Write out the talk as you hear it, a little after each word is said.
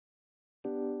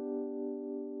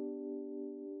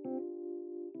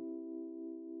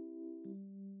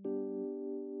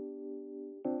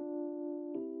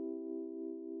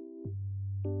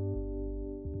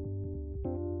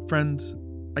Friends,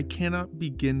 I cannot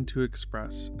begin to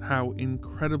express how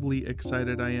incredibly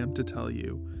excited I am to tell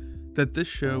you that this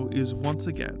show is once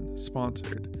again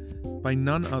sponsored by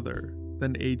none other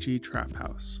than AG Trap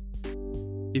House.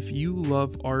 If you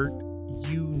love art,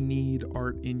 you need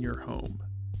art in your home.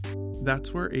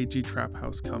 That's where AG Trap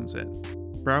House comes in.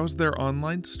 Browse their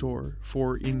online store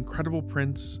for incredible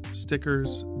prints,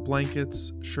 stickers,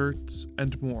 blankets, shirts,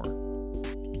 and more.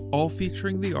 All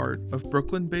featuring the art of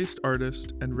Brooklyn-based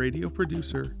artist and radio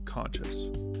producer Conscious.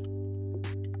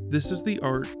 This is the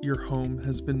art your home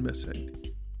has been missing.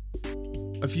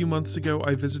 A few months ago,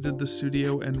 I visited the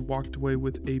studio and walked away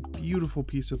with a beautiful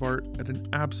piece of art at an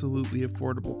absolutely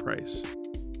affordable price.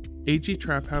 AG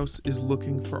Trap House is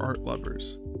looking for art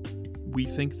lovers. We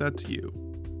think that's you.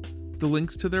 The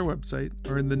links to their website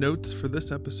are in the notes for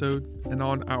this episode and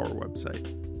on our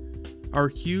website. Our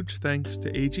huge thanks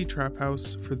to AG Trap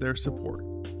House for their support.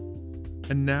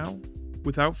 And now,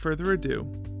 without further ado,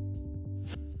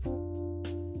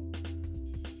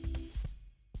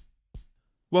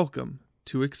 welcome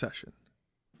to Accession.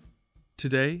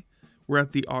 Today, we're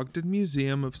at the Ogden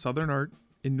Museum of Southern Art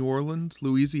in New Orleans,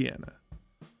 Louisiana.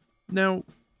 Now,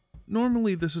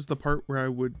 normally this is the part where I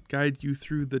would guide you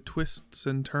through the twists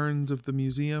and turns of the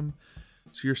museum,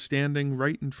 so you're standing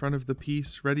right in front of the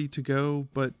piece, ready to go,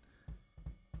 but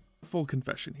full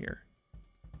confession here.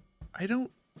 I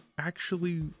don't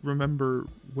actually remember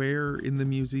where in the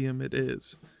museum it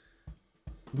is.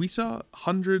 We saw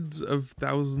hundreds of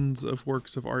thousands of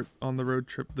works of art on the road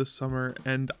trip this summer,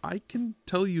 and I can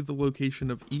tell you the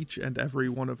location of each and every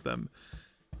one of them.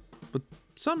 But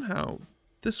somehow,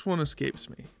 this one escapes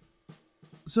me.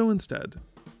 So instead,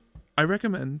 I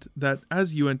recommend that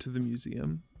as you enter the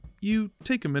museum, you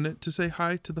take a minute to say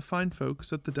hi to the fine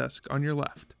folks at the desk on your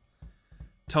left.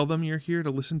 Tell them you're here to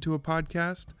listen to a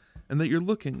podcast and that you're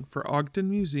looking for Ogden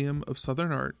Museum of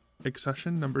Southern Art,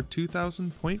 Accession number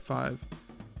 2000.5,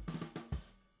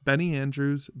 Benny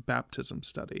Andrews' Baptism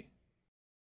Study.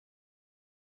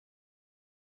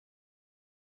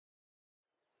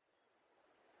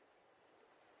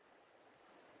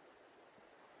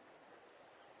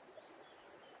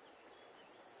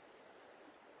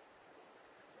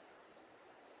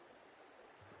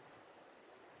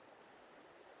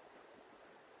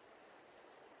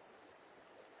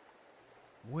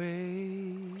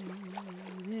 Wade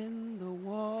in the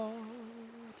water,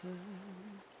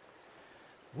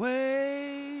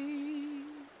 wade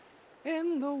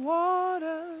in the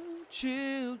water,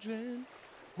 children,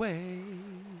 wade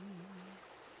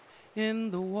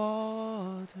in the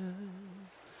water.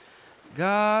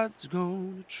 God's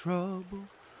gonna trouble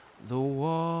the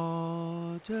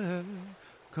water.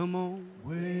 Come on,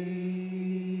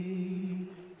 wade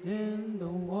in the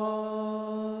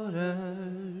water.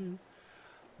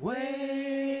 Wade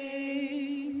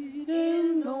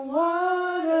in the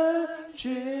water,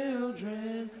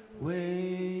 children,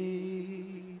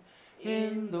 wade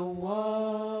in the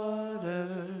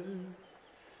water.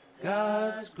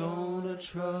 God's gonna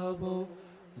trouble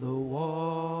the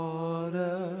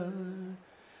water.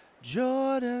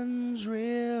 Jordan's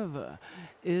river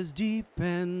is deep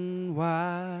and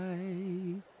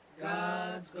wide.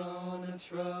 God's gonna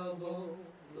trouble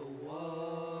the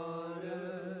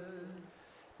water.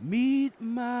 Meet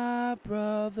my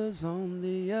brothers on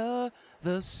the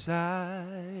other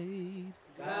side.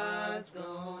 God's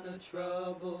gonna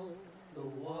trouble the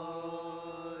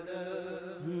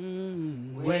water.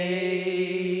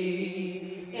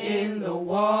 Wade in the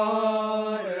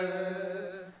water.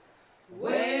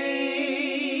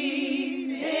 Wade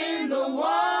in the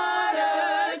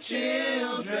water,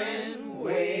 children.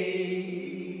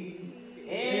 Wade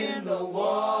in the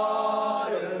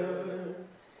water.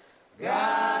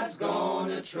 God's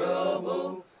gonna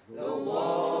trouble the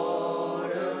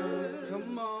water.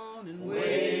 Come on and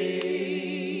wade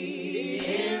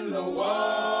in the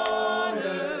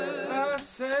water. I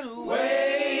said wade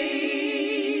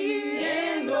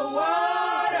in the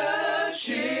water,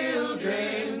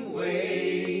 children,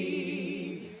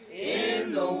 wade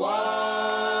in the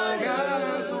water.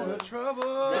 God's gonna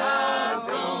trouble. God's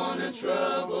gonna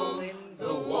trouble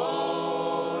the water.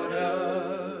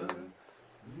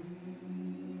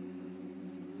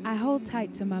 I hold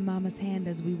tight to my mama's hand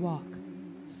as we walk,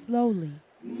 slowly,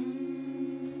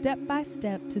 step by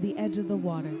step to the edge of the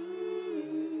water,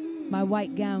 my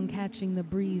white gown catching the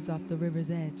breeze off the river's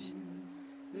edge.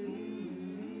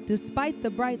 Despite the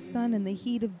bright sun and the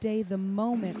heat of day, the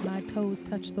moment my toes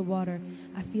touch the water,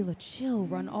 I feel a chill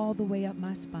run all the way up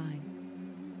my spine.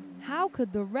 How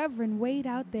could the Reverend wade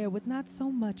out there with not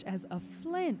so much as a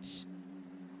flinch?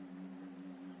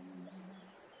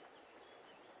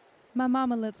 My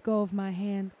mama lets go of my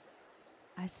hand,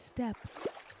 I step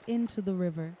into the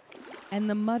river, and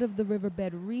the mud of the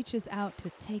riverbed reaches out to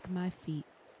take my feet.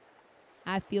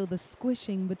 I feel the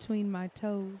squishing between my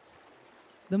toes.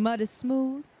 The mud is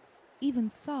smooth, even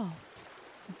soft,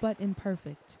 but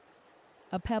imperfect.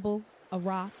 A pebble, a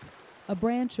rock, a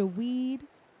branch, a weed.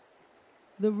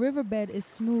 The riverbed is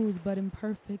smooth but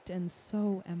imperfect, and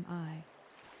so am I.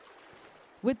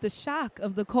 With the shock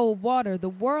of the cold water, the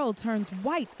world turns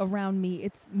white around me.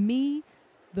 It's me,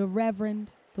 the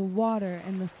Reverend, the water,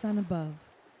 and the sun above.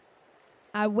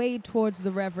 I wade towards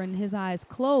the Reverend, his eyes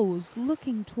closed,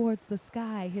 looking towards the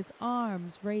sky, his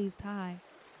arms raised high.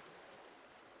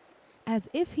 As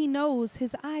if he knows,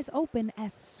 his eyes open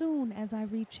as soon as I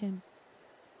reach him.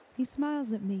 He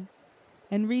smiles at me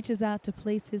and reaches out to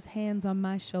place his hands on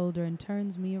my shoulder and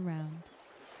turns me around.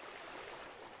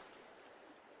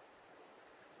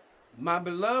 My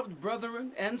beloved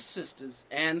brethren and sisters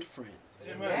and friends.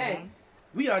 Amen.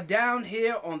 We are down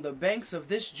here on the banks of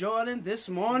this Jordan this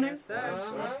morning, Yes,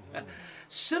 sir.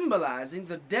 symbolizing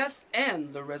the death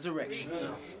and the resurrection.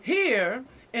 Here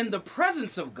in the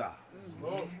presence of God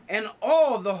and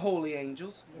all the holy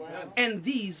angels and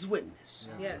these witnesses.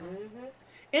 Yes.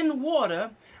 In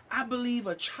water, I believe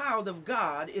a child of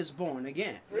God is born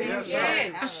again.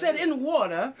 Yes. I said in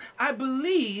water, I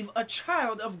believe a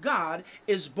child of God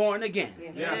is born again.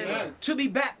 Yes. To be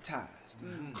baptized,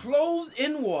 clothed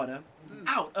in water,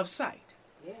 out of sight,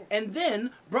 and then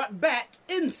brought back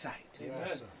in sight.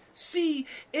 See,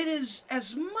 it is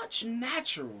as much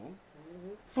natural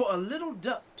for a little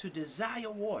duck to desire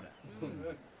water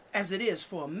as it is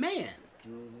for a man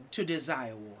to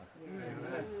desire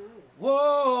water.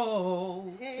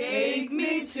 Whoa, Take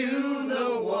me to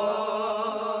the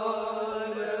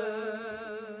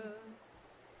water.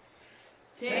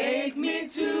 Take me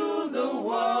to the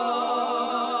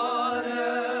water.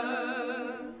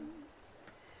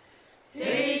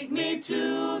 Take me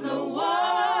to the water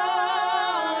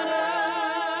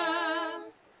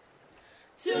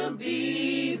to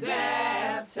be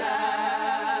baptized.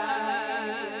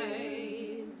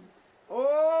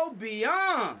 oh,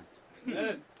 beyond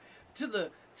to the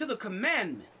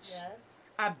commandments. Yes.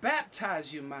 I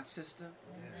baptize you, my sister,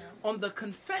 on the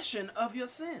confession of your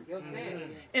sins. Your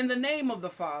sin. In the name of the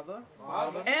Father,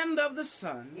 Father. and of the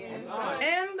Son, Yes.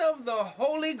 and of the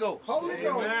Holy Ghost.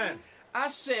 Amen. I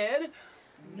said,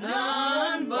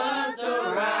 None but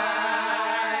the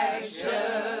righteous.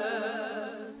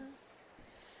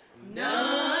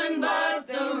 None but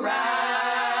the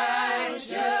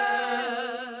righteous.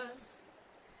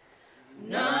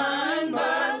 None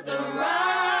but the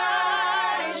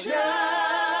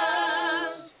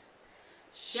righteous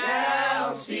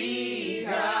shall see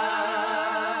God.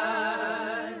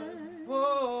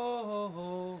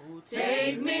 whoa,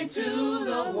 Take me to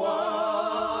the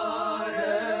water.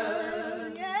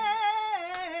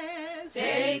 Yes.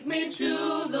 Take me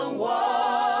to the water.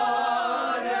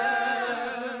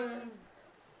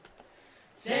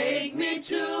 Take me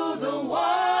to the water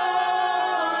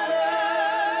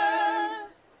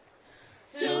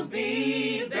to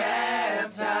be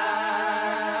baptized.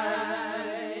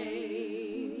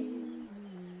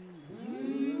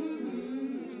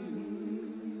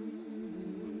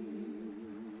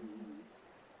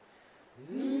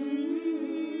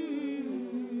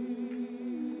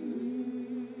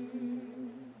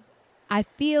 I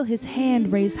feel his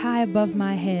hand raised high above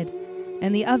my head,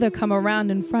 and the other come around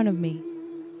in front of me.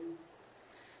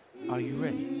 Are you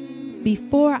ready?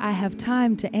 Before I have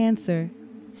time to answer,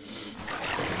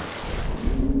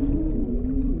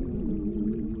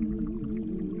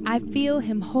 I feel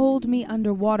him hold me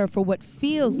underwater for what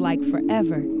feels like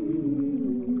forever.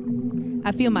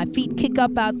 I feel my feet kick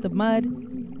up out the mud,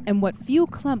 and what few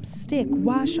clumps stick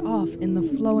wash off in the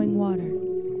flowing water.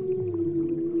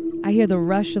 I hear the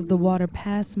rush of the water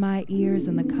pass my ears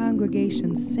and the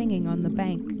congregation singing on the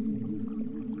bank.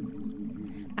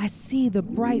 I see the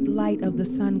bright light of the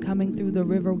sun coming through the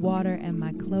river water and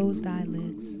my closed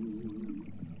eyelids.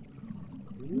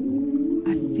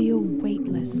 I feel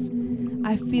weightless.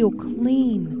 I feel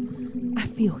clean. I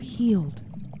feel healed.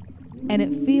 And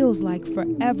it feels like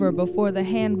forever before the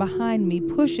hand behind me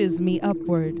pushes me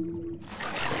upward.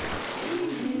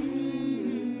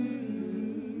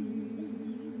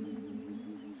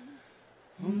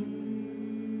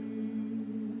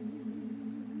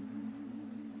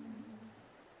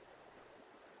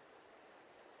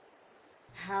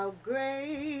 How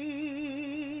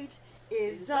great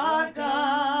is our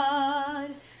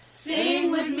God?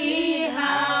 Sing with me,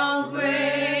 how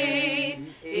great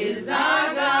is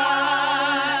our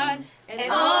God,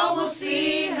 and all will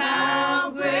see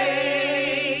how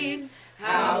great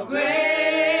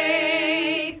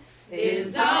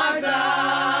is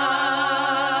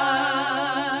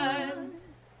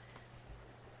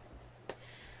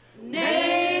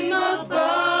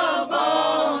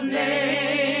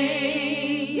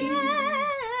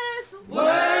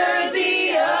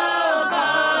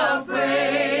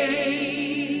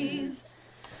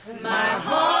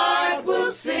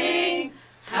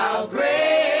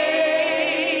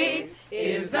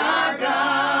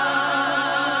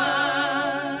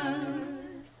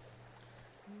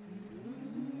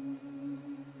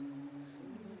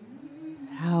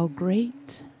How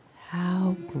great,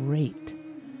 how great.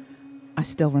 I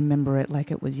still remember it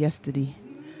like it was yesterday.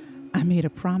 I made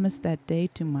a promise that day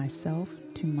to myself,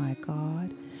 to my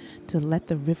God, to let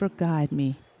the river guide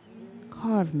me,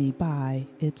 carve me by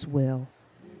its will,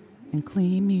 and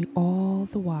clean me all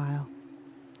the while.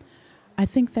 I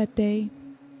think that day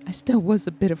I still was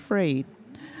a bit afraid.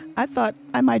 I thought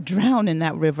I might drown in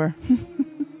that river.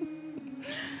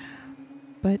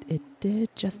 But it did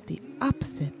just the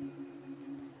opposite.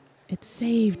 It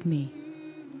saved me.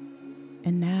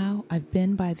 And now I've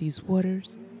been by these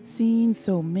waters, seen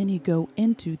so many go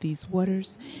into these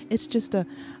waters. It's just a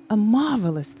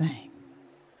marvelous thing.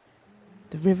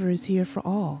 The river is here for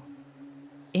all.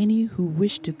 Any who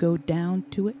wish to go down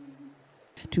to it,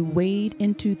 to wade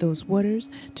into those waters,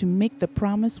 to make the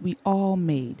promise we all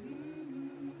made.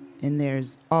 And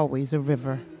there's always a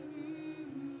river.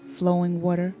 Flowing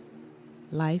water,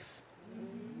 life.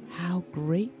 How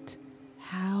great,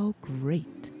 how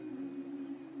great.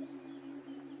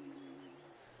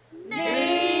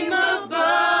 Name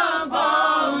above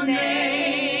all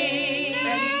names,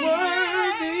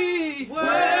 And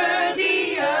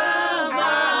worthy of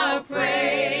our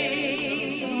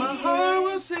praise. my heart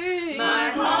will sing. My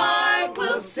heart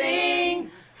will sing,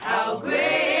 how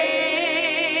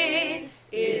great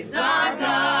is our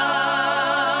God.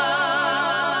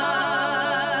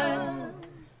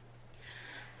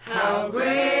 How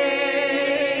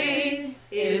great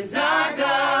is our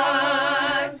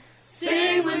God.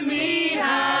 Sing with me,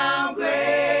 how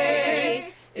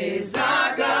great is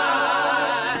our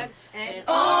God. And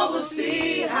all will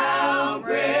see how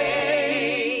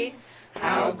great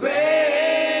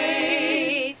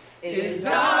is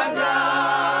our God.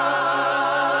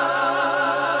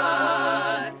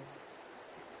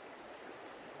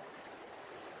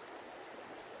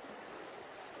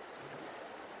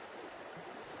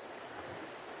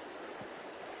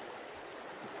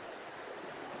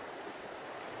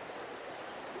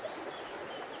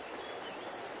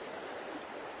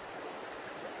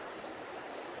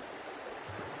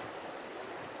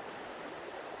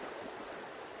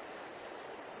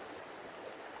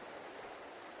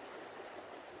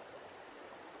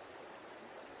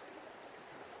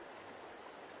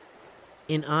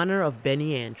 In honor of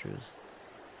Benny Andrews,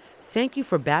 thank you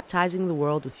for baptizing the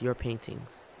world with your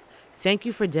paintings. Thank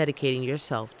you for dedicating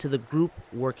yourself to the group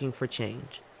working for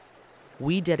change.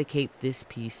 We dedicate this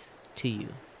piece to you.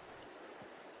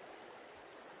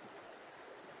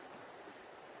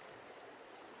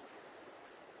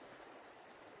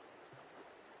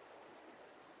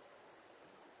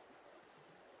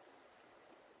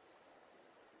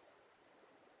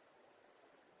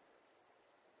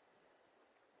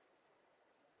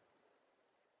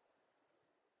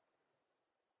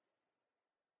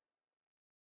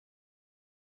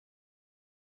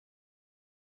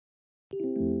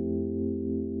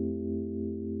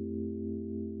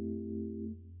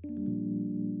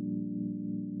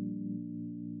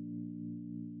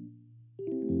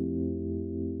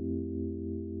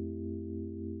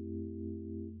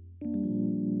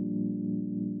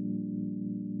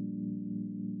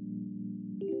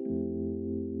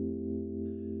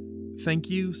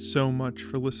 Thank you so much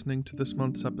for listening to this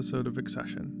month's episode of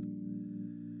Accession.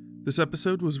 This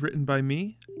episode was written by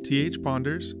me, T.H.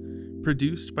 Bonders,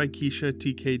 produced by Keisha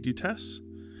T.K. Dutess,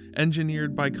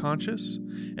 engineered by Conscious,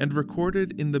 and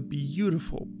recorded in the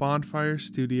beautiful Bonfire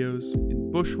Studios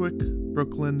in Bushwick,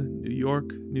 Brooklyn, New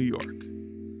York, New York.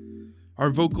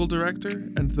 Our vocal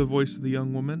director and the voice of the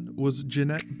young woman was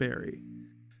Jeanette Barry.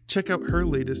 Check out her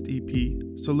latest EP,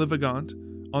 Solivagant,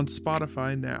 on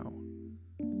Spotify now.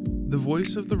 The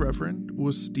voice of the Reverend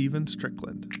was Stephen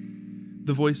Strickland.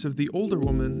 The voice of the older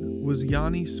woman was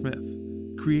Yanni Smith,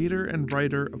 creator and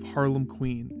writer of Harlem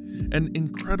Queen, an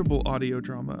incredible audio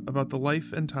drama about the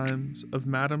life and times of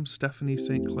Madame Stephanie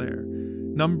St. Clair,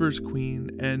 numbers queen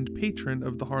and patron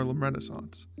of the Harlem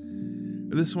Renaissance.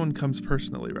 This one comes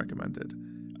personally recommended.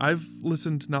 I've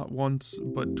listened not once,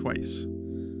 but twice.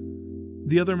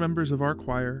 The other members of our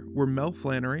choir were Mel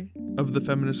Flannery, of the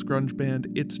feminist grunge band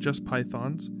It's Just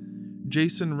Pythons,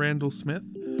 Jason Randall Smith,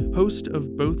 host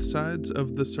of Both Sides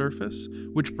of the Surface,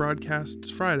 which broadcasts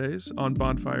Fridays on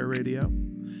Bonfire Radio,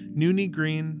 Noonie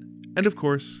Green, and of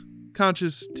course,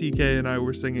 Conscious, TK, and I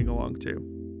were singing along too.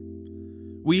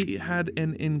 We had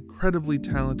an incredibly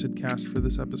talented cast for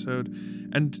this episode,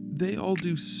 and they all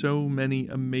do so many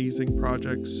amazing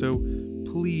projects, so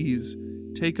please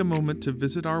take a moment to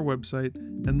visit our website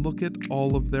and look at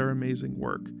all of their amazing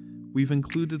work. We've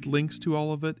included links to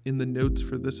all of it in the notes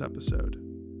for this episode.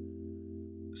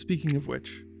 Speaking of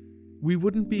which, we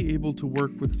wouldn't be able to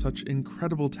work with such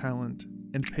incredible talent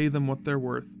and pay them what they're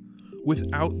worth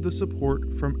without the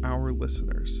support from our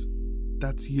listeners.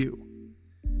 That's you.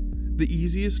 The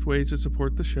easiest way to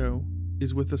support the show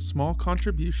is with a small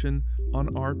contribution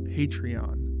on our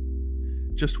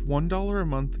Patreon. Just $1 a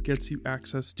month gets you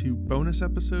access to bonus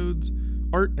episodes,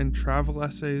 art and travel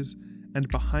essays, and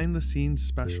behind-the-scenes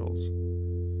specials.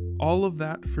 All of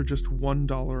that for just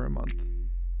 $1 a month.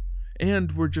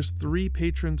 And we're just 3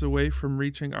 patrons away from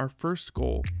reaching our first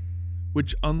goal,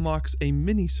 which unlocks a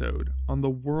mini-sode on the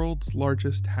world's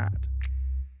largest hat.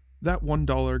 That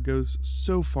 $1 goes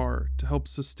so far to help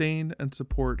sustain and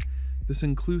support this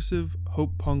inclusive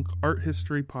Hope Punk art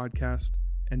history podcast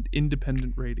and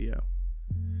independent radio.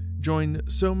 Join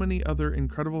so many other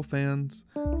incredible fans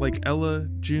like Ella,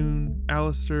 June,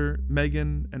 Alistair,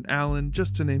 Megan, and Alan,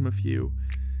 just to name a few,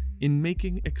 in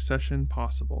making Accession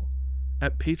possible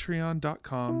at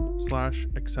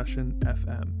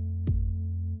patreon.com/accessionfm.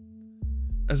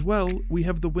 As well, we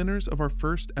have the winners of our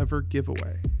first ever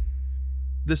giveaway.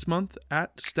 This month,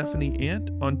 at Stephanie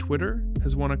Ant on Twitter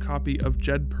has won a copy of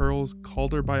Jed Pearl's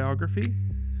Calder biography,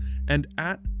 and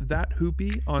at That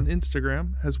Hoopy on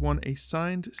Instagram has won a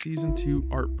signed Season 2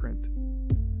 art print.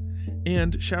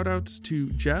 And shoutouts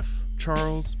to Jeff,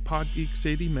 Charles, Podgeek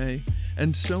Sadie May,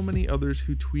 and so many others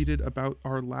who tweeted about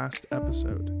our last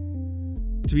episode.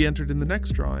 To be entered in the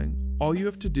next drawing, all you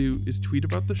have to do is tweet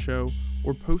about the show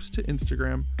or post to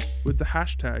Instagram with the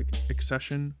hashtag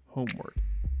AccessionHomeward.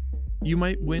 You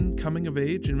might win Coming of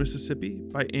Age in Mississippi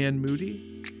by Anne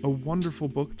Moody, a wonderful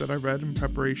book that I read in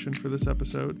preparation for this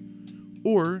episode,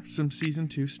 or some Season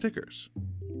 2 stickers.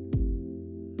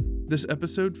 This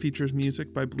episode features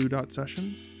music by Blue Dot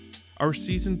Sessions. Our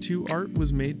Season 2 art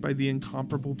was made by the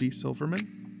incomparable V. Silverman.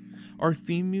 Our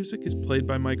theme music is played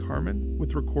by Mike Harmon,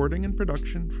 with recording and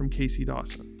production from Casey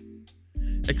Dawson.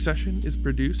 Accession is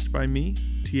produced by me,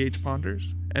 T.H.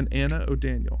 Ponders, and Anna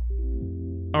O'Daniel.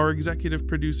 Our executive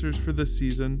producers for this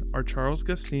season are Charles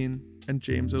Gustine and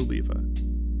James Oliva.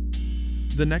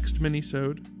 The next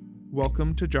minisode,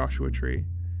 Welcome to Joshua Tree,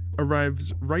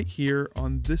 arrives right here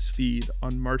on this feed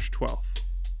on March 12th.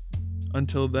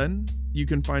 Until then, you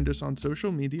can find us on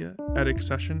social media at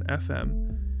Accession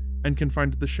FM and can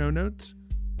find the show notes,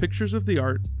 pictures of the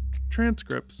art,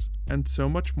 transcripts, and so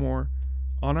much more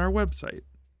on our website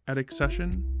at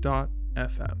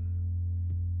accession.fm.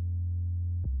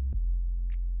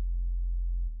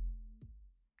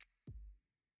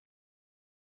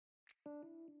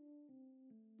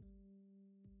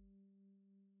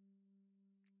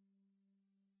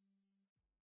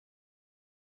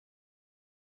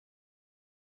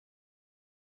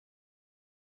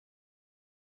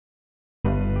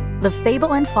 The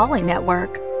Fable and Folly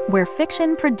Network, where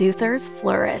fiction producers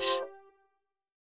flourish.